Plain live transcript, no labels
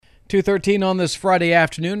2:13 on this Friday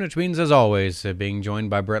afternoon, which means, as always, being joined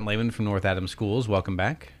by Brent Lehman from North Adams Schools. Welcome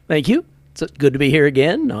back. Thank you. It's good to be here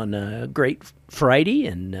again on a great Friday,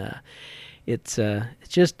 and it's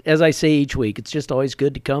just, as I say each week, it's just always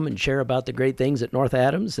good to come and share about the great things at North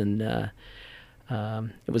Adams. And it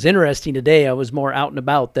was interesting today. I was more out and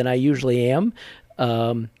about than I usually am,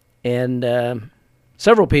 and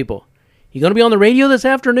several people, "You going to be on the radio this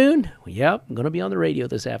afternoon?" Well, yep, I'm going to be on the radio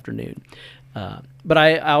this afternoon. But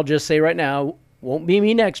I'll just say right now, won't be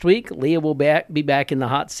me next week. Leah will be back in the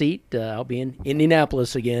hot seat. I'll be in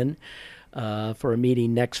Indianapolis again for a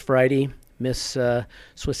meeting next Friday. Miss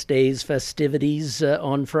Swiss Days festivities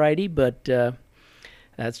on Friday, but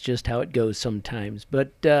that's just how it goes sometimes.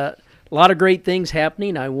 But a lot of great things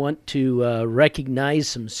happening. I want to recognize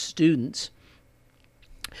some students.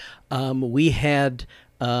 We had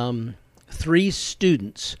 3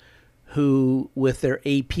 students who, with their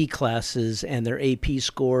AP classes and their AP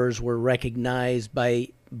scores, were recognized by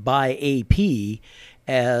AP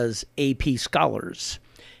as AP scholars.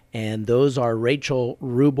 And those are Rachel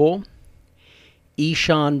Rubel,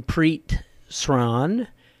 Ishan Preet Sran,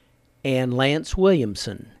 and Lance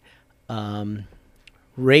Williamson.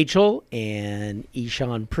 Rachel and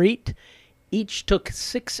Ishan Preet each took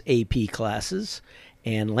 6 AP classes,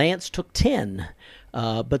 and Lance took 10.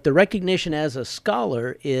 But the recognition as a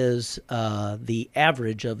scholar is the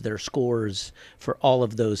average of their scores for all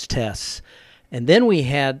of those tests. And then we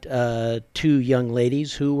had 2 young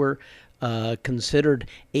ladies who were considered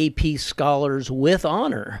AP scholars with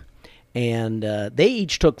honor. And they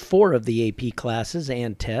each took 4 of the AP classes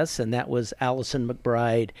and tests, and that was Allison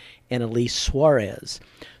McBride and Elise Suarez.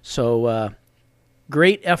 So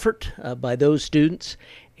great effort by those students.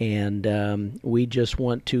 And we just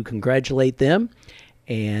want to congratulate them.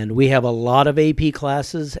 And we have a lot of AP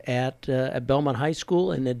classes at Belmont High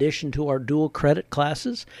School in addition to our dual credit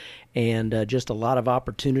classes, and just a lot of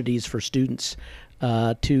opportunities for students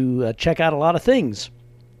to check out a lot of things.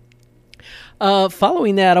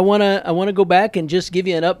 Following that, I want to go back and just give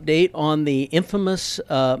you an update on the infamous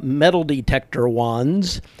metal detector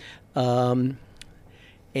wands, and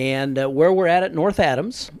where we're at North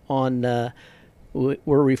Adams on.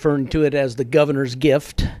 We're referring to it as the governor's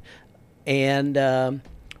gift. And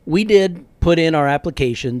we did put in our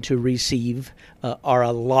application to receive our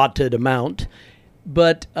allotted amount.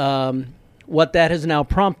 But what that has now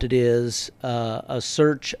prompted is a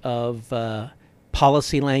search of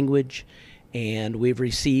policy language. And we've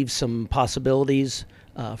received some possibilities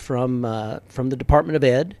from the Department of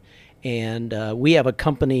Ed. And we have a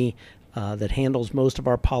company that handles most of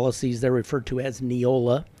our policies. They're referred to as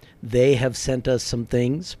Neola. They have sent us some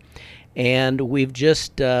things, and we've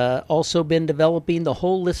just also been developing the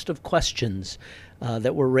whole list of questions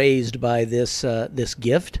that were raised by this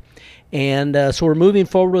gift, and so we're moving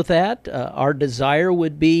forward with that. Our desire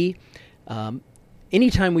would be,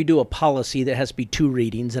 anytime we do a policy, that has to be 2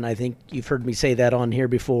 readings, and I think you've heard me say that on here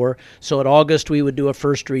before. So in August we would do a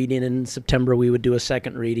first reading, and in September we would do a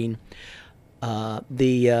second reading.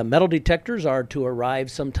 The metal detectors are to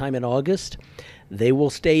arrive sometime in August. They will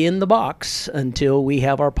stay in the box until we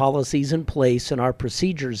have our policies in place and our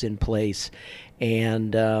procedures in place.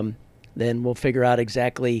 And then we'll figure out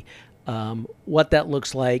exactly what that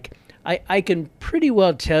looks like. I can pretty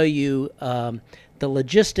well tell you the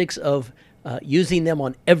logistics of using them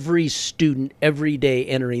on every student every day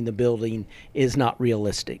entering the building is not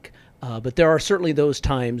realistic. But there are certainly those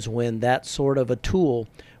times when that sort of a tool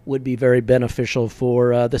would be very beneficial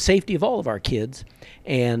for the safety of all of our kids.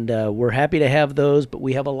 And we're happy to have those, but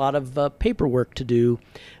we have a lot of paperwork to do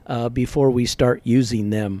before we start using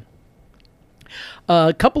them.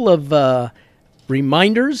 A couple of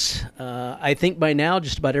reminders. I think by now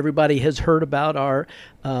just about everybody has heard about our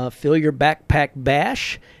Fill Your Backpack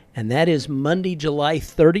Bash, and that is Monday, July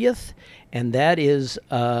 30th, and that is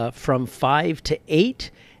from 5 to 8,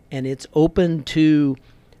 and it's open to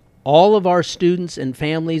all of our students and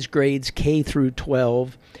families, grades K through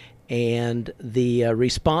 12, and the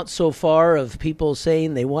response so far of people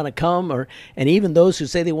saying they want to come, and even those who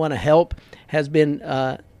say they want to help, has been,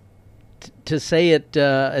 to say it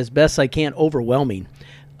as best I can, overwhelming.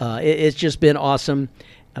 It's just been awesome.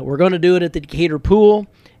 We're going to do it at the Decatur Pool,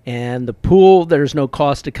 and the pool, there's no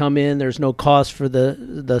cost to come in. There's no cost for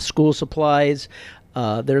the school supplies.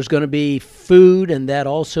 There's going to be food, and that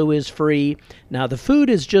also is free. Now, the food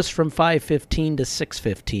is just from 5:15 to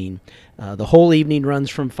 6:15. The whole evening runs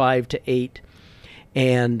from 5 to 8.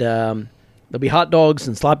 And there'll be hot dogs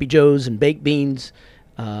and sloppy joes and baked beans.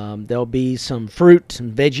 There'll be some fruit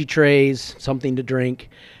and veggie trays, something to drink.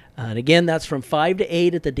 And again, that's from 5 to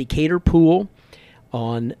 8 at the Decatur Pool.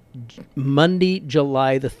 on Monday,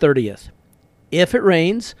 July the 30th. If it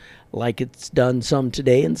rains, like it's done some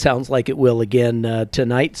today and sounds like it will again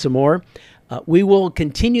tonight some more, we will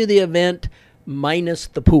continue the event minus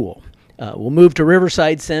the pool. We'll move to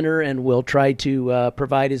Riverside Center, and we'll try to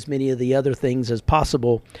provide as many of the other things as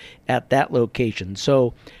possible at that location.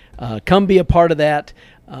 So come be a part of that.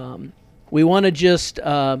 We want to just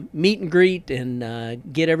meet and greet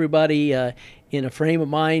and get everybody in a frame of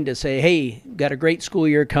mind to say, hey, got a great school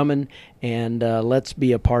year coming, and let's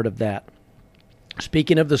be a part of that.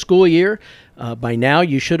 Speaking of the school year, by now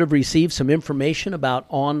you should have received some information about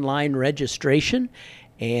online registration,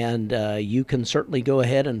 and you can certainly go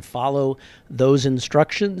ahead and follow those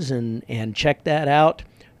instructions and check that out.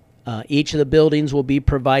 Each of the buildings will be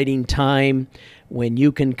providing time when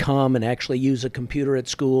you can come and actually use a computer at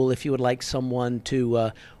school if you would like someone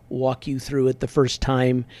to walk you through it the first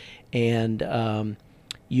time. And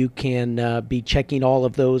you can be checking all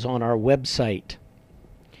of those on our website.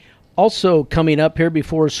 Also coming up here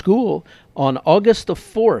before school, on August the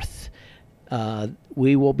 4th,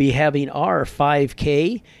 we will be having our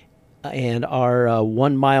 5K and our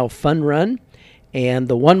 1 mile fun run. And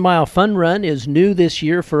the 1 mile fun run is new this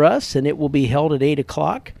year for us, and it will be held at 8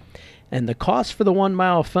 o'clock. And the cost for the 1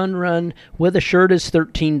 mile fun run with a shirt is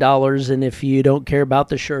 $13. And if you don't care about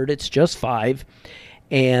the shirt, it's just $5.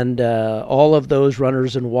 And all of those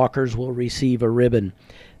runners and walkers will receive a ribbon.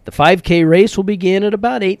 The 5K race will begin at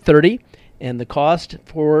about 8:30. And the cost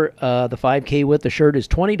for the 5K with the shirt is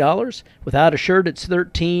 $20. Without a shirt, it's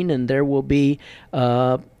 $13. And there will be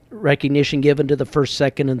recognition given to the first,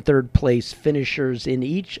 second, and third place finishers in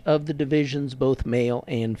each of the divisions, both male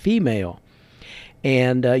and female.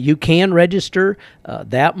 And you can register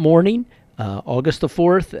that morning, August the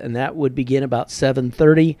 4th, and that would begin about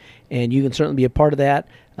 7:30, and you can certainly be a part of that.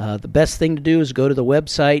 The best thing to do is go to the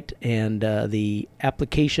website, and the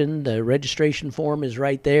application, the registration form is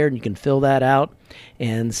right there, and you can fill that out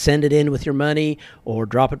and send it in with your money or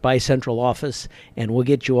drop it by central office, and we'll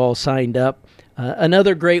get you all signed up.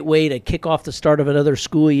 Another great way to kick off the start of another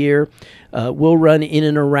school year. We'll run in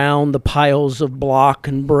and around the piles of block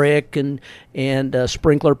and brick and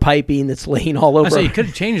sprinkler piping that's laying all over. I say you could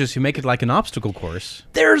have changed this. You make it like an obstacle course.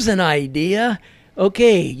 There's an idea.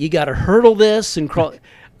 Okay, you got to hurdle this and crawl.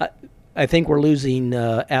 I think we're losing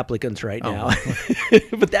applicants right now.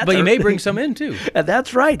 But you may bring some in, too.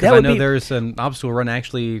 That's right. Because I know there's an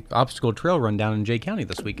obstacle trail run down in Jay County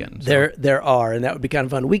this weekend. So. There are, and that would be kind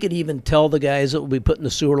of fun. We could even tell the guys that will be putting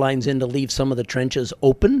the sewer lines in to leave some of the trenches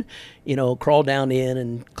open, crawl down in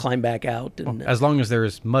and climb back out. And, as long as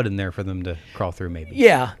there's mud in there for them to crawl through, maybe.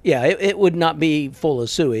 Yeah. It would not be full of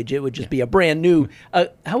sewage. It would just be a brand new,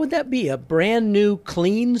 how would that be? A brand new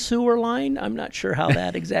clean sewer line? I'm not sure how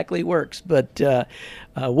that exactly works. But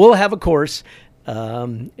we'll have a course,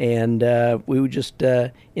 and we would just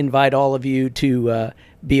invite all of you to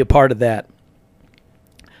be a part of that.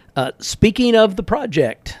 Speaking of the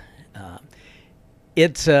project,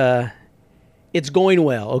 it's going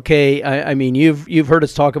well. Okay, I mean you've heard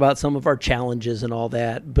us talk about some of our challenges and all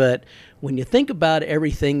that, but when you think about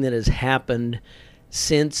everything that has happened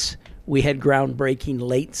since we had groundbreaking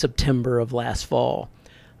late September of last fall.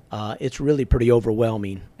 It's really pretty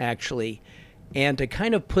overwhelming, actually. And to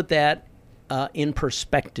kind of put that in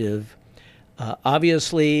perspective,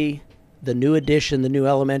 obviously the new addition, the new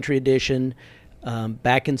elementary addition,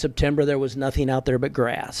 back in September there was nothing out there but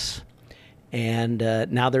grass. And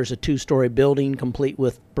now there's a 2-story building complete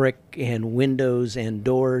with brick and windows and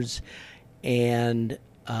doors. And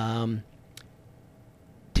to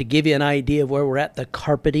give you an idea of where we're at, the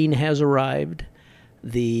carpeting has arrived.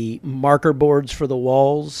 The marker boards for the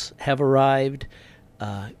walls have arrived.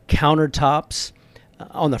 Countertops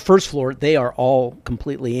on the first floor, they are all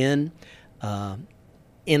completely in.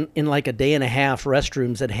 In like a day and a half,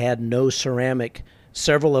 restrooms that had no ceramic,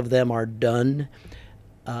 several of them are done.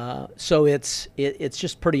 So it's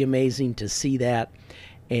just pretty amazing to see that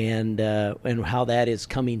and how that is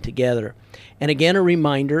coming together. And again, a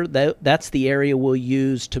reminder that that's the area we'll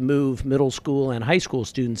use to move middle school and high school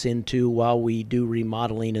students into while we do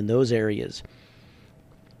remodeling in those areas.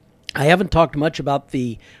 I haven't talked much about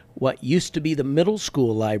what used to be the middle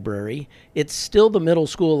school library. It's still the middle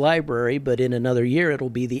school library, but in another year it'll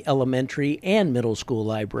be the elementary and middle school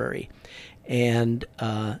library. And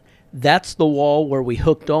that's the wall where we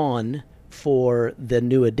hooked on for the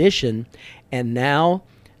new addition. And now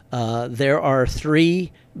there are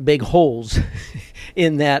 3 big holes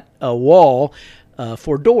in that wall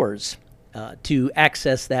for doors to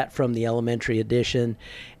access that from the elementary addition.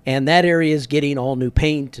 And that area is getting all new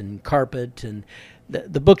paint and carpet, and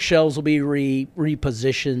the bookshelves will be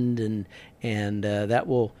repositioned, and that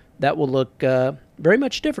will look very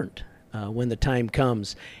much different when the time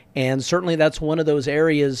comes. And certainly that's one of those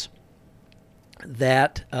areas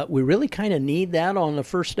that we really kind of need that on the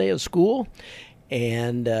first day of school.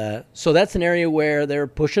 And so that's an area where they're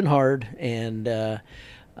pushing hard. And our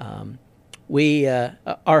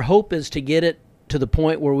hope is to get it to the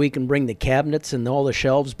point where we can bring the cabinets and all the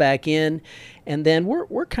shelves back in. And then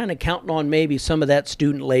we're kind of counting on maybe some of that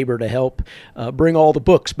student labor to help bring all the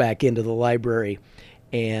books back into the library.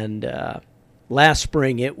 And last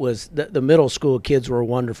spring, it was the middle school kids were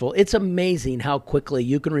wonderful. It's amazing how quickly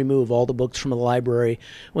you can remove all the books from the library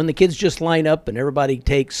when the kids just line up and everybody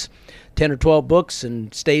takes 10 or 12 books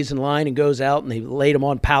and stays in line and goes out, and they laid them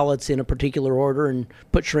on pallets in a particular order and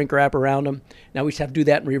put shrink wrap around them. Now we just have to do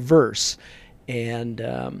that in reverse. And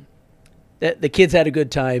the kids had a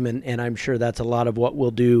good time, and I'm sure that's a lot of what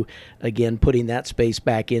we'll do, again, putting that space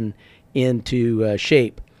back into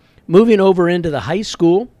shape. Moving over into the high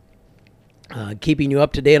school, keeping you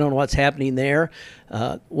up to date on what's happening there.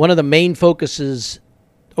 One of the main focuses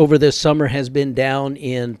over this summer has been down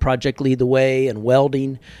in Project Lead the Way and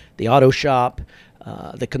welding, the auto shop,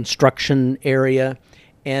 the construction area.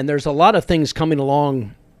 And there's a lot of things coming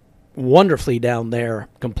along wonderfully down there.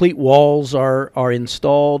 Complete walls are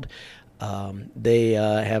installed. They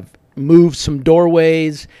have moved some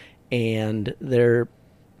doorways, and they're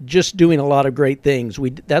just doing a lot of great things.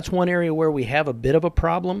 That's one area where we have a bit of a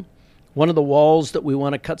problem. One of the walls that we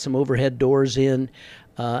want to cut some overhead doors in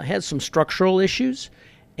has some structural issues,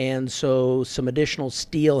 and so some additional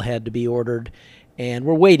steel had to be ordered, and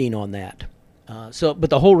we're waiting on that. But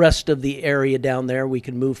the whole rest of the area down there, we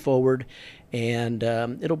can move forward, and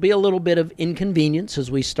it'll be a little bit of inconvenience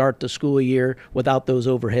as we start the school year without those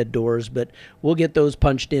overhead doors, but we'll get those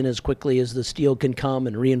punched in as quickly as the steel can come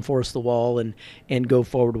and reinforce the wall and go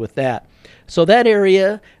forward with that. So that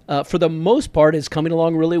area, for the most part, is coming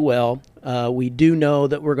along really well. We do know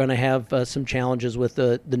that we're going to have some challenges with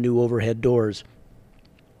the new overhead doors.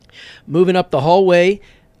 Moving up the hallway,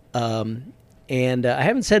 and I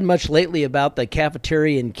haven't said much lately about the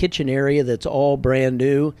cafeteria and kitchen area that's all brand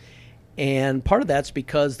new. And part of that's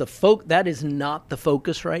because that is not the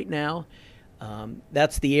focus right now.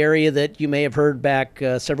 That's the area that you may have heard back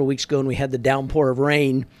several weeks ago when we had the downpour of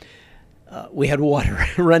rain. We had water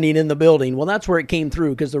running in the building. Well, that's where it came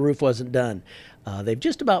through because the roof wasn't done. They've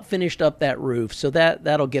just about finished up that roof, so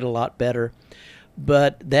that'll get a lot better.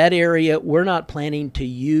 But that area, we're not planning to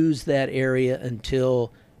use that area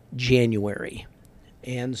until January.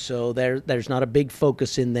 And so there's not a big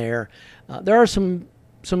focus in there. There are some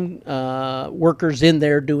workers in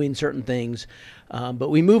there doing certain things. But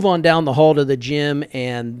we move on down the hall to the gym,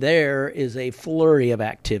 and there is a flurry of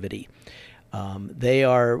activity. They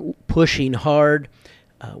are pushing hard.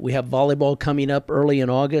 We have volleyball coming up early in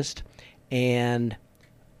August, and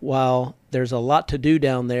while there's a lot to do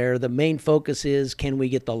down there, the main focus is, can we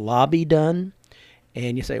get the lobby done?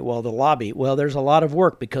 And you say, well, the lobby. Well, there's a lot of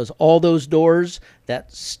work because all those doors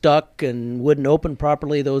that stuck and wouldn't open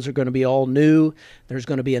properly, those are going to be all new. There's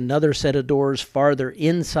going to be another set of doors farther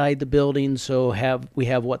inside the building, so we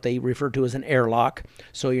have what they refer to as an airlock,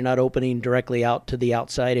 so you're not opening directly out to the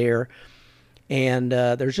outside air. And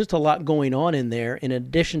there's just a lot going on in there. In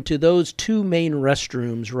addition to those two main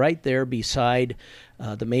restrooms right there beside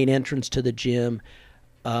the main entrance to the gym,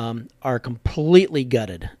 are completely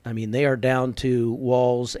gutted. I mean, they are down to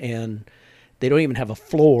walls, and they don't even have a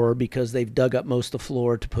floor because they've dug up most of the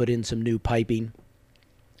floor to put in some new piping.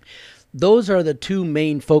 Those are the two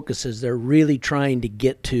main focuses they're really trying to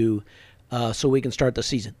get to so we can start the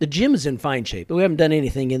season. The gym is in fine shape, but we haven't done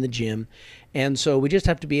anything in the gym, and so we just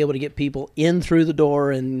have to be able to get people in through the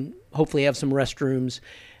door and hopefully have some restrooms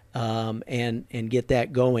and get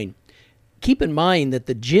that going. Keep in mind that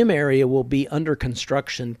the gym area will be under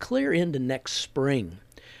construction clear into next spring.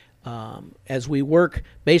 As we work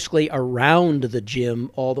basically around the gym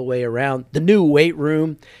all the way around. The new weight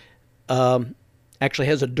room actually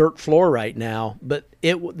has a dirt floor right now, but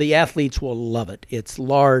the athletes will love it. It's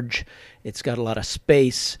large. It's got a lot of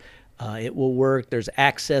space. It will work. There's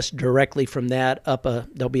access directly from that up.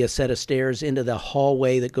 There'll be a set of stairs into the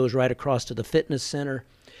hallway that goes right across to the fitness center,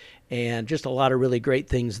 and just a lot of really great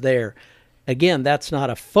things there. Again, that's not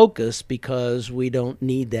a focus because we don't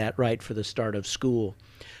need that right for the start of school.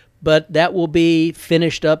 But that will be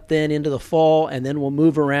finished up then into the fall, and then we'll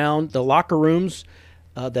move around. The locker rooms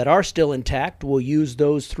that are still intact, we'll use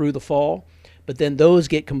those through the fall, but then those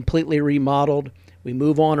get completely remodeled. We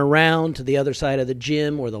move on around to the other side of the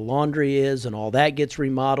gym where the laundry is, and all that gets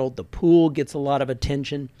remodeled. The pool gets a lot of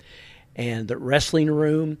attention. and the wrestling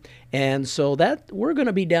room. And so that we're going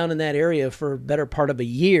to be down in that area for a better part of a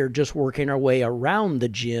year, just working our way around the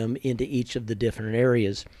gym into each of the different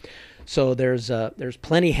areas. So there's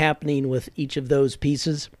plenty happening with each of those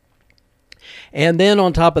pieces. And then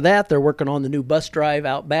on top of that, they're working on the new bus drive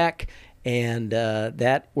out back, and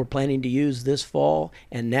that we're planning to use this fall.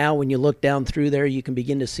 And now when you look down through there, you can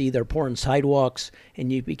begin to see they're pouring sidewalks,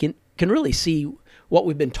 and you can really see what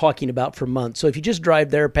we've been talking about for months. So if you just drive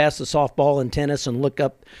there past the softball and tennis and look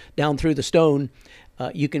up down through the stone,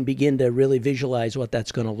 you can begin to really visualize what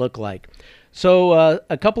that's going to look like. So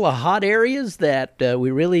a couple of hot areas that we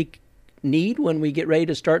really need when we get ready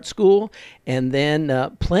to start school, and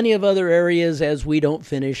then plenty of other areas as we don't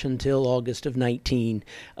finish until August of 19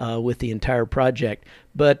 with the entire project.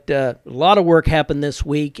 But a lot of work happened this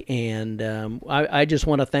week, and I just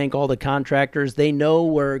want to thank all the contractors. They know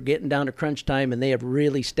we're getting down to crunch time, and they have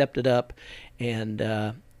really stepped it up, and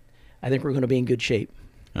I think we're going to be in good shape.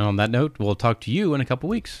 And on that note, we'll talk to you in a couple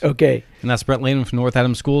weeks. Okay. And that's Brent Lehman from North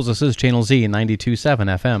Adams Schools. This is Channel Z 92.7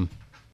 FM.